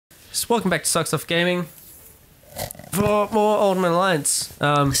Just welcome back to Sucks Off Gaming for more Ultimate Alliance.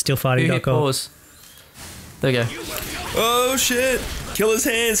 Stillfighting.com. Pause. There we go. Oh shit! Kill his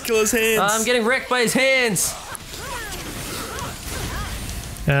hands! Kill his hands! I'm getting wrecked by his hands.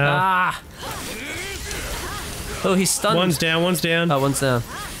 Ah! Oh, he's stunned. One's down, one's down. Oh, one's down.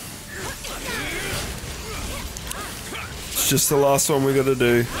 It's just the last one we got to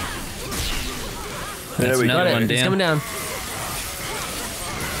do. There That's we another go. one He's down. coming down.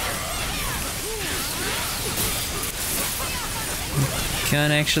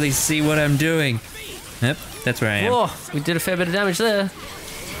 Can't actually see what I'm doing. Yep, that's where I am. Oh, we did a fair bit of damage there.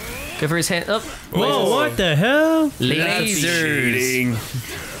 Go for his hand. Oh, Whoa, what the hell? Lasers. Cheating.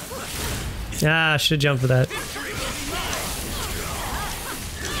 Ah, I should have jumped for that.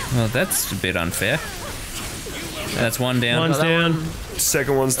 Well, that's a bit unfair. That's one down. One's that down.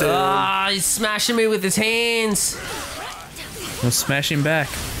 Second one's down. Ah, he's smashing me with his hands. We'll smash him back.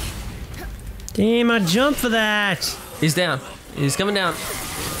 Damn, I jumped for that. He's down. He's coming down.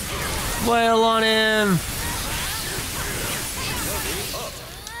 Wail on him.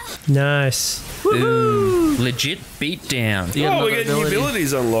 Nice. Boom. Legit beatdown. You got Oh, another we're getting new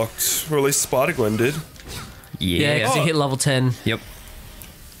abilities unlocked. Or at least Spider-Gwen did. Yeah, because he hit level 10. Yep.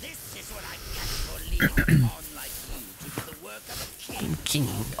 King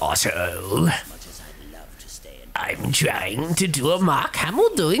Otto. I'm trying to do a Mark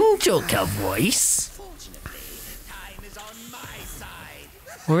Hamill doing Joker voice.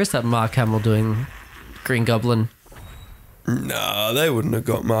 Where is that Mark Hamill doing Green Goblin? Nah, they wouldn't have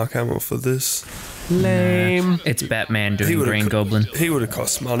got Mark Hamill for this. Lame. It's Batman He doing would've Green co- Goblin. He would have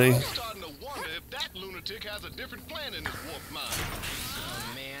cost money. Starting to wonder if that lunatic has a different plan in his warped mind.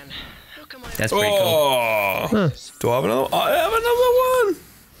 Oh man, how come I That's pretty cool. Oh. Do I have another? I have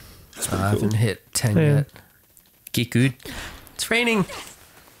another one. I haven't hit 10 Yeah. yet. Get good. It's raining.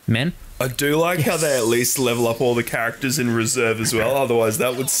 Men? I do like how they at least level up all the characters in reserve as well. Otherwise,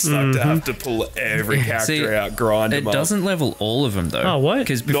 that would suck to have to pull every character See, out, grind It them up. doesn't level all of them though. Oh, what?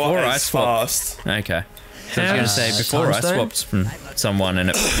 Because Not before I as swapped. fast. Okay. So I was How- going to say, before I Time Stone? swapped from someone and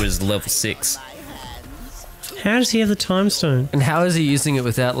it was level 6. How does he have the time stone? And how is he using it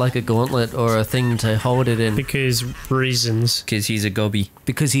without like a gauntlet or a thing to hold it in? Because reasons. Because he's a gobby.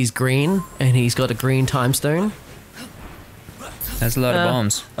 Because he's green and he's got a green time stone. That's a lot of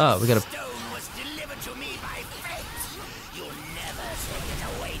bombs. Oh, we gotta.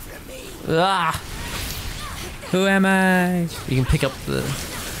 Ah! Who am I? You can pick up the.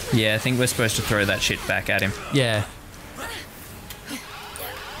 Yeah, I think we're supposed to throw that shit back at him. Yeah.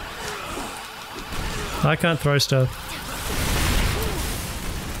 I can't throw stuff.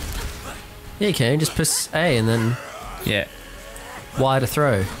 Yeah, you can. Just press A and then Yeah. Y to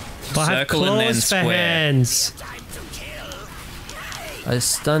throw. I have Circle and then claws for square. hands. I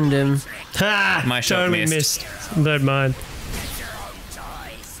stunned him. Ha! My shot Totally missed. Don't mind.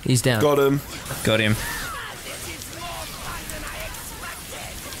 He's down. Got him. Got him.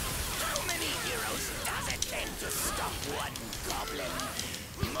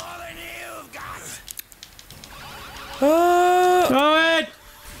 Oh, it!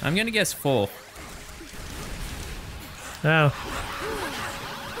 I'm going to guess 4. Oh.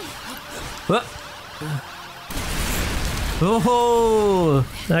 Oh!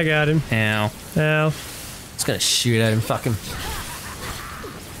 I got him. Ow. Ow. It's gonna shoot at him. Fuck him.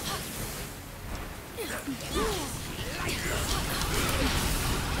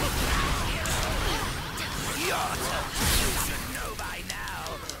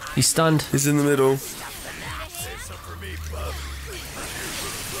 He's stunned. He's in the middle.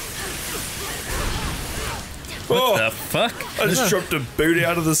 What Oh, the fuck? I just dropped a boot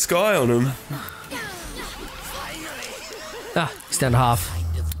out of the sky on him. Ah, he's down to half.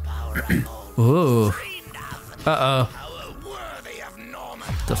 Ooh. Uh-oh.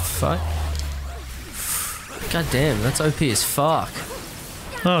 The fuck? God damn, that's OP as fuck.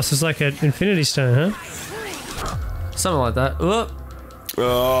 Oh, so it's like an infinity stone, huh? Something like that. Whoop.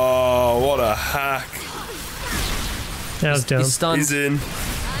 Oh, what a hack. That was dumb. He's stunned. He's in.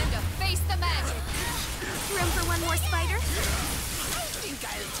 Time to face the magic. Room for one more spider? I think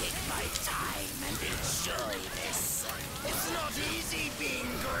I'll take my time and enjoy this. It's not easy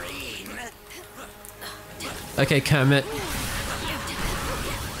being green. Okay, Kermit.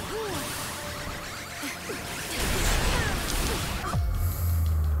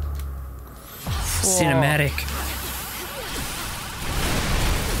 Cinematic.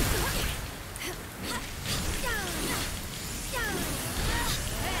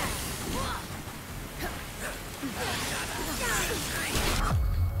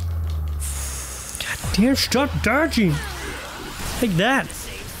 Damn, stop dodging. Take that.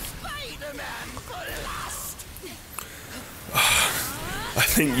 I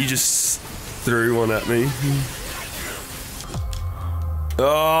think you just threw one at me.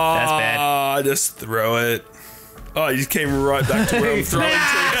 Oh, That's bad. Just throw it. Oh, you just came right back to where I'm throwing to.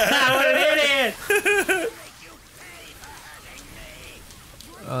 What an idiot!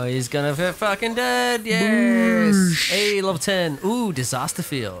 Oh, he's gonna get fucking dead. Yes. Hey, level 10. Ooh, disaster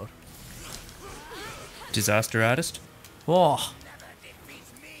field. Disaster artist. Whoa.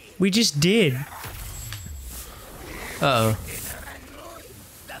 We just did. Uh oh.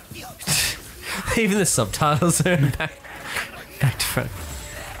 Even the subtitles are back to front.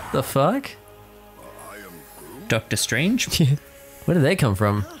 The fuck? Doctor Strange. Where did they come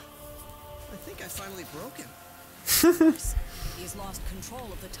from? I think I finally broke him. He's lost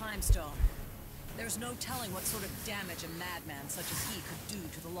control of the Time Stone. There's no telling what sort of damage a madman such as he could do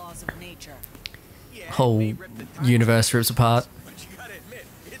to the laws of nature. Whole universe rips apart. But you gotta admit,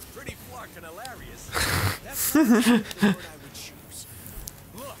 it's pretty fucking hilarious. That's not the word I would choose.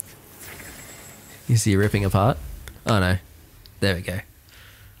 Look. You see ripping apart? Oh no. There we go.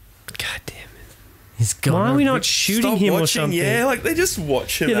 God damn it. He's gone. Why are we not shooting Stop him watching, or something? yeah, like they just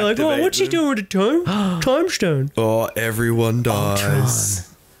watch him. Yeah, they're like, oh, activate what's he them. doing with the time stone? Oh, everyone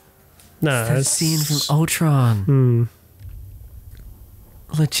dies. No, That that's scene from Ultron. Hmm.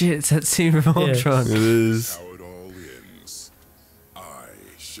 Legit, it's that scene from Ultron. It is. How it all ends. I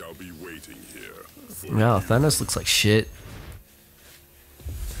shall be waiting here. Wow, Thanos looks like shit.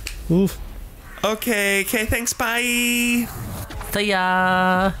 Oof. Okay, thanks, bye. See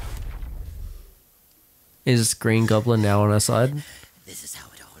ya. Is Green Goblin now on our side? This is how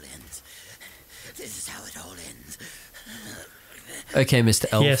it all ends. This is how it all ends. Okay, Mr.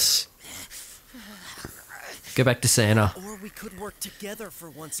 Elf. Yes. Go back to Santa. Or we could work together for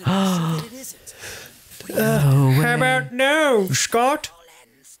once and make sure that it isn't. How about no, Scott?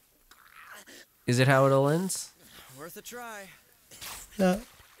 Is it how it all ends? Worth a try. Uh,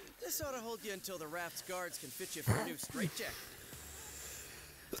 This ought to hold you until the raft's guards can fit you for a new straitjacket.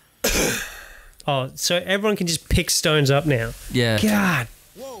 oh, so everyone can just pick stones up now. Yeah. God.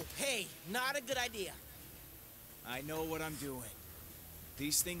 Whoa, hey, not a good idea. I know what I'm doing.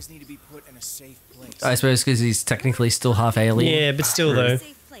 These things need to be put in a safe place. I suppose because he's technically still half alien. Yeah, but still though.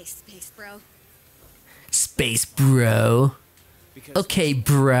 Safe place, space bro. Space bro. Because Okay,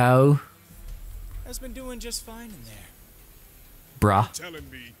 bro. has been doing just fine in there. Bruh. Telling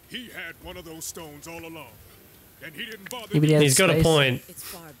me he had one of those stones all along. And he didn't bother Yeah, but he has He's got a space. point. It's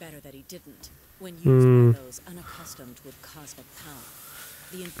far better that he didn't. When used by those unaccustomed with cosmic power,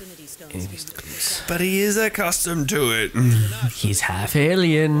 the Infinity Stones can represent But he is accustomed to it. He's half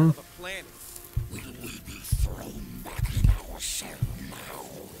alien. A planet.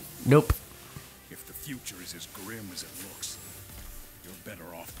 Nope. If the future is as grim as it looks, you're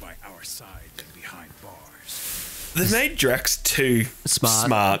better off by our side than behind bars. They made Drax too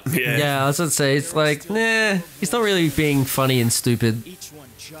Smart. Yeah. Yeah, I was gonna say, it's like, nah, he's not really being funny and stupid. Each one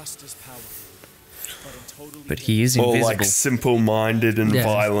just as powerful, but in totally But he is Or invisible. like simple-minded and Yeah.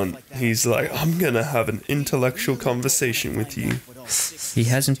 violent. He's like, I'm gonna have an intellectual conversation with you. He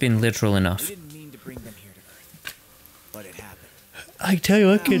hasn't been literal enough. We didn't mean to bring them here to Earth, but it happened. I tell you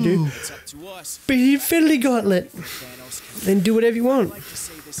what I can do. It's up to us. Be the Infinity Gauntlet. Thanos can Then do whatever you I'd want. like to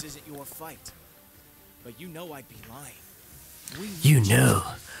say this isn't your fight, but you know I'd be lying. We You need know.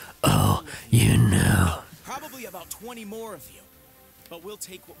 Oh, you know. Probably about 20 more of you, but we'll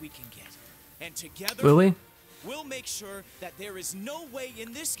take what we can get, and together Will we? we'll make sure that there is no way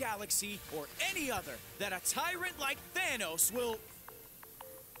in this galaxy or any other that a tyrant like Thanos will.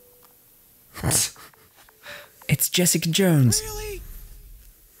 It's Jessica Jones. Really?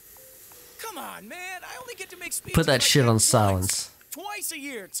 Come on, man! I only get to make speeches Put that like shit on once. silence. Twice a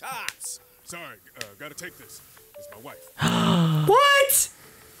year, tops. Sorry, gotta take this. It's my wife. What?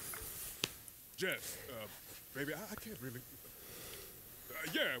 Jess, baby, I can't really.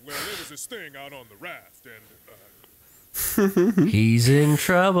 Yeah, well, there was this thing out on the raft, and He's in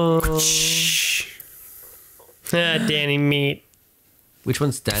trouble. Ah, Danny Meat. Which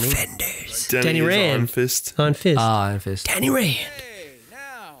one's Danny? Danny is Rand. Iron Fist. Iron Fist. Ah, Iron Fist. Danny Rand. Hey,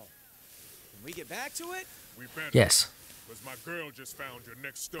 now, can we get back to it? we better. Yes. Because my girl just found your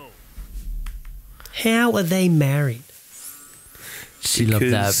next stone. How are they married? She loved that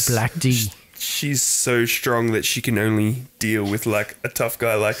Because Black D. She's so strong that she can only deal with like a tough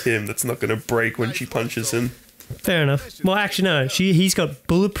guy like him that's not gonna break when she punches him. Fair enough. Well, actually, no. He's got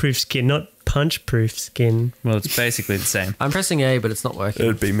bulletproof skin, not punch-proof skin. Well, it's basically the same. I'm pressing A, but it's not working.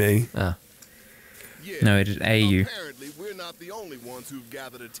 It'd be me. No, it is AU. Apparently, we're not the only ones who've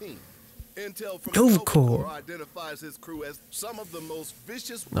gathered a team. Intel from Nova Nova Corps Corps identifies his crew as some of the most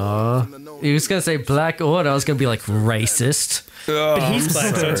vicious Aw. warriors in the known You was gonna say Black Order. I was gonna be like racist. Oh, But he's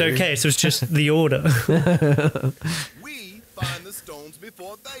black, so it's sorry. okay. So it's just the order. We find the stones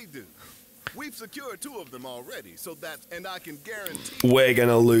before they do. We've secured 2 of them already, so and I can guarantee We're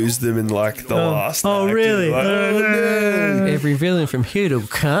gonna lose them in like the last. Oh, act. really? Like, Oh, no. Every villain from here to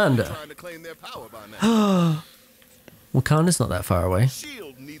Wakanda. trying to claim their power by now. Wakanda's not that far away.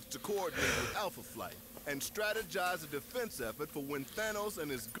 SHIELD needs to coordinate with Alpha Flight and strategize a defense effort for when Thanos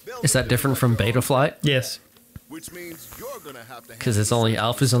and his Is that different from Beta Flight? Yes. which means you're gonna have to Because there's only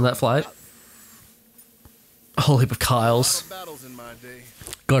alphas on that flight. A whole heap of Kyles. battles in my day.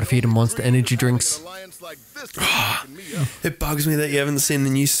 Gotta feed them Monster Energy drinks. An alliance like this backing me up. It bugs me that you haven't seen the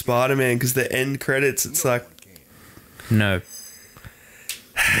new Spider-Man because the end credits, it's like, No.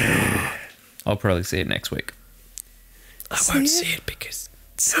 I'll probably see it next week. I won't see it because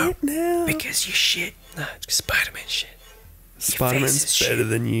now. because you shit. No, it's Spider-Man shit. Spider-Man's face is better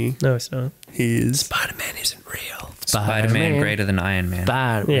than you. No, it's not. He is. Spider-Man isn't real. Spider-Man greater than Iron Man.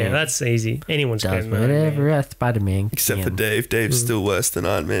 Spider-Man. Yeah, that's easy. Anyone's does better than Iron whatever Man. a Spider-Man Except for can. Dave. Dave's still worse than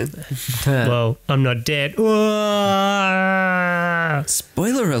Iron Man. Well, I'm not dead. Whoa!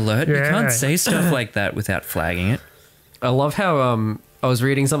 Spoiler alert, you Yeah. can't say stuff like that without flagging it. I love how I was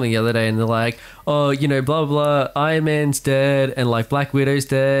reading something the other day and they're like, oh, you know, blah blah, Iron Man's dead and like Black Widow's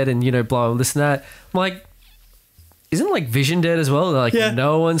dead and you know, blah blah, this and that. I'm like, isn't like Vision dead as well? They're like, Yeah.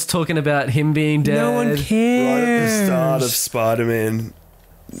 no one's talking about him being dead. No one Right cares. at the start of Spider-Man.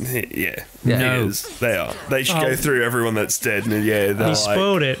 Yeah, Yeah. he No. is. They are. They should go through everyone that's dead, and yeah, they're He like,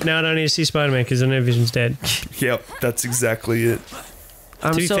 spoiled it. Now I don't need to see Spider-Man because I know Vision's dead. yep, that's exactly it.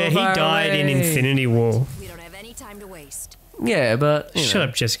 I'm To be so fair, he far died in away. Infinity War. We don't have any time to waste. Yeah, but you Shut know.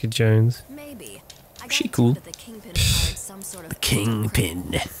 up, Jessica Jones. Maybe. I She got cool. That the Kingpin hired some sort of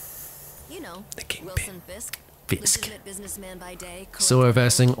Kingpin. You know, The Kingpin. Wilson Fisk. Fisk. Legitimate businessman by day. So we're corrupt by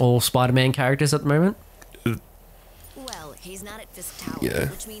versing night. all Spider-Man characters at the moment. Well, he's not at Fisk Tower, Yeah.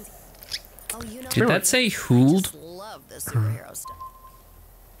 which means. Oh, you know. Did that say I Hooled? just love the superhero stuff.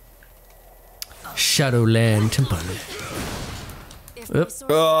 Shadowland Temple. If Yep. my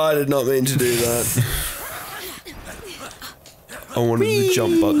sword- Oh, I did not mean to do that. I wanted the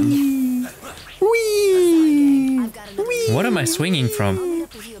jump button. I've got another What am I swinging I'll from? meet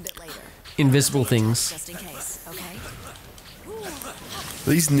up with you a bit later. Invisible things. Just in case, okay?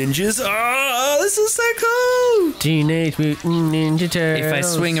 These ninjas. Oh, this is so cool. Teenage Mutant Ninja Turtles. If I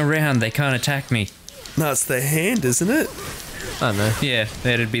swing around, they can't attack me. No, it's their hand, isn't it? I don't know. Yeah,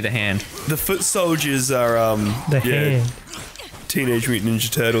 that'd be the hand. The foot soldiers are The hand. Teenage Mutant Ninja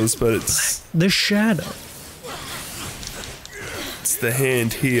Turtles, but it's The shadow. the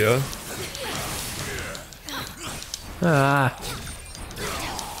hand here. Ah,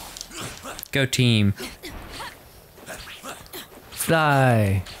 Go team.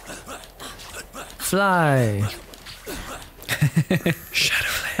 fly. Fly.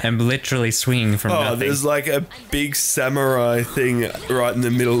 I'm literally swinging from Oh, nothing. there's like a big samurai thing right in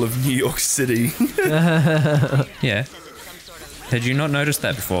the middle of New York City. Yeah. Had you not noticed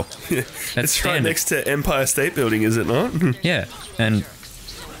that before? That's It's right standard. next to Empire State Building, is it not? Yeah, and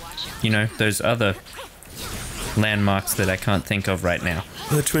you know those other landmarks that I can't think of right now.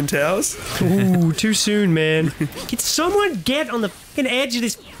 The Twin Towers? Ooh, too soon, man. Can someone get on the fucking edge of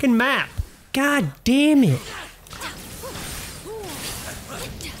this fucking map? God damn it.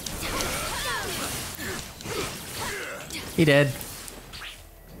 He dead.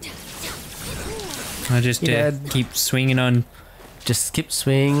 I just Yeah. keep swinging on. Just keep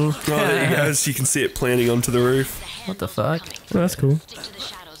swinging. Oh, there you go. So you can see it planting onto the roof. What the fuck? Oh, that's cool.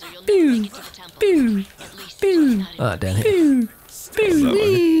 Oh, down here.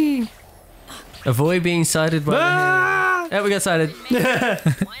 Avoid being sighted by the hand. Yeah, we got sighted. Why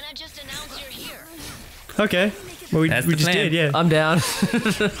not just announce you're here? Okay. Well, we That's we the just plan. did, yeah. I'm down.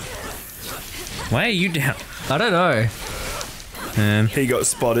 Why are you down? I don't know. He got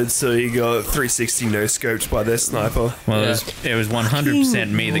spotted, so he got 360 no scoped by their sniper. Well, Yeah. it was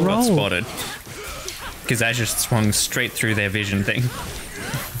 100% me that got roll. spotted. Because I just swung straight through their vision thing.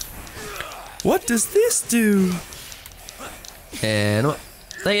 What does this do? And what?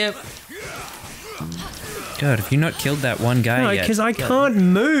 There you go. God, have you not killed that one guy No, yet? because I can't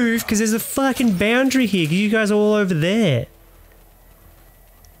move because there's a fucking boundary here. You guys are all over there.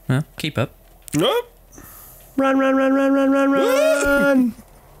 Huh? Keep up. Nope. Run, run, run, run, run, run, run.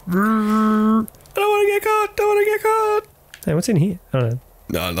 I don't want to get caught. Don't want to get caught. Hey, what's in here? I don't know.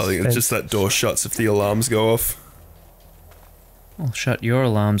 No, nothing. It's just that door shuts if the alarms go off. I'll shut your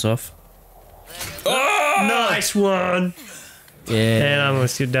alarms off. Nice one. Yeah. And I'm gonna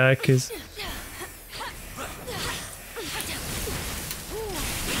still die because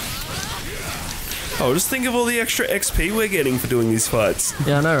Oh, just think of all the extra XP we're getting for doing these fights.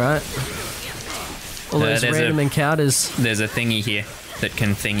 Yeah, I know, right? All those there's random a- encounters. There's a thingy here that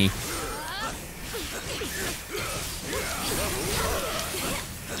can thingy.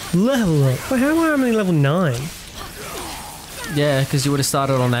 level up. Wait, how am I only level 9? Yeah, because you would have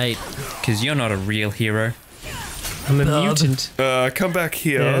started on 8. Because you're not a real hero. I'm a Bub. mutant. Come back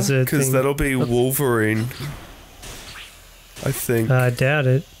here, Yeah, there's a because thing. that'll be Wolverine. I think. I doubt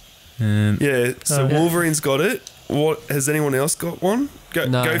it. Yeah, so yeah. Wolverine's got it. What has anyone else got one? Go,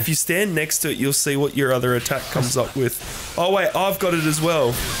 No. go. If you stand next to it, you'll see what your other attack comes up with. Oh wait, I've got it as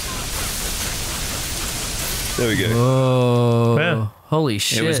well. There we go. Oh. Wow. Holy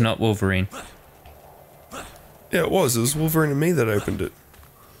shit. It was not Wolverine. Yeah, it was. It was Wolverine and me that opened it.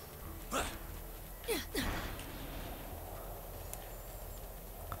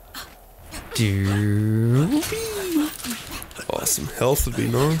 Dude. Oh, some health would be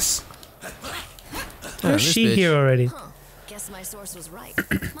nice. How's this she bitch. here already? Guess my source was right.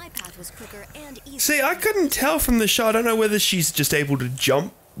 My path was quicker and easier. See, I couldn't tell from the shot. I don't know whether she's just able to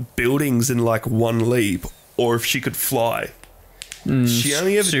jump buildings in like one leap, or if she could fly. She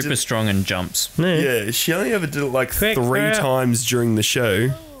only ever Super did, strong and jumps. No. yeah, she only ever did it like Quick, 3 hurry up. times during the show.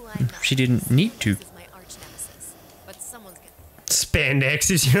 Oh, I'm not She didn't need to. This is my arch nemesis, but someone's got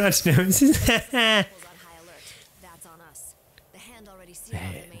Spandex is your arch nemesis. pulls on high alert. That's on us. The hand already sealed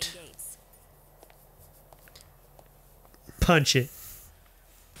off the main gates. Punch it.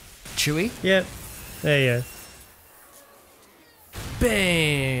 Chewy. Yep. There you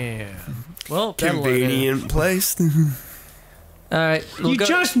Bam. Well, that'll load it. Convenient place. All right. go. You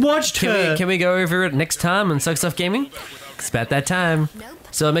just watched her. Can we go over it next time on Suck Stuff Gaming? It's about that time. Nope.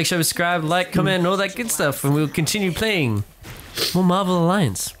 So make sure to subscribe, like, comment, and all that good stuff, and we'll continue playing more Marvel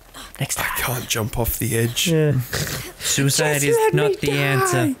Alliance next time. Can't jump off the edge. Yeah. Suicide is not the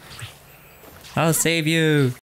answer. I'll save you.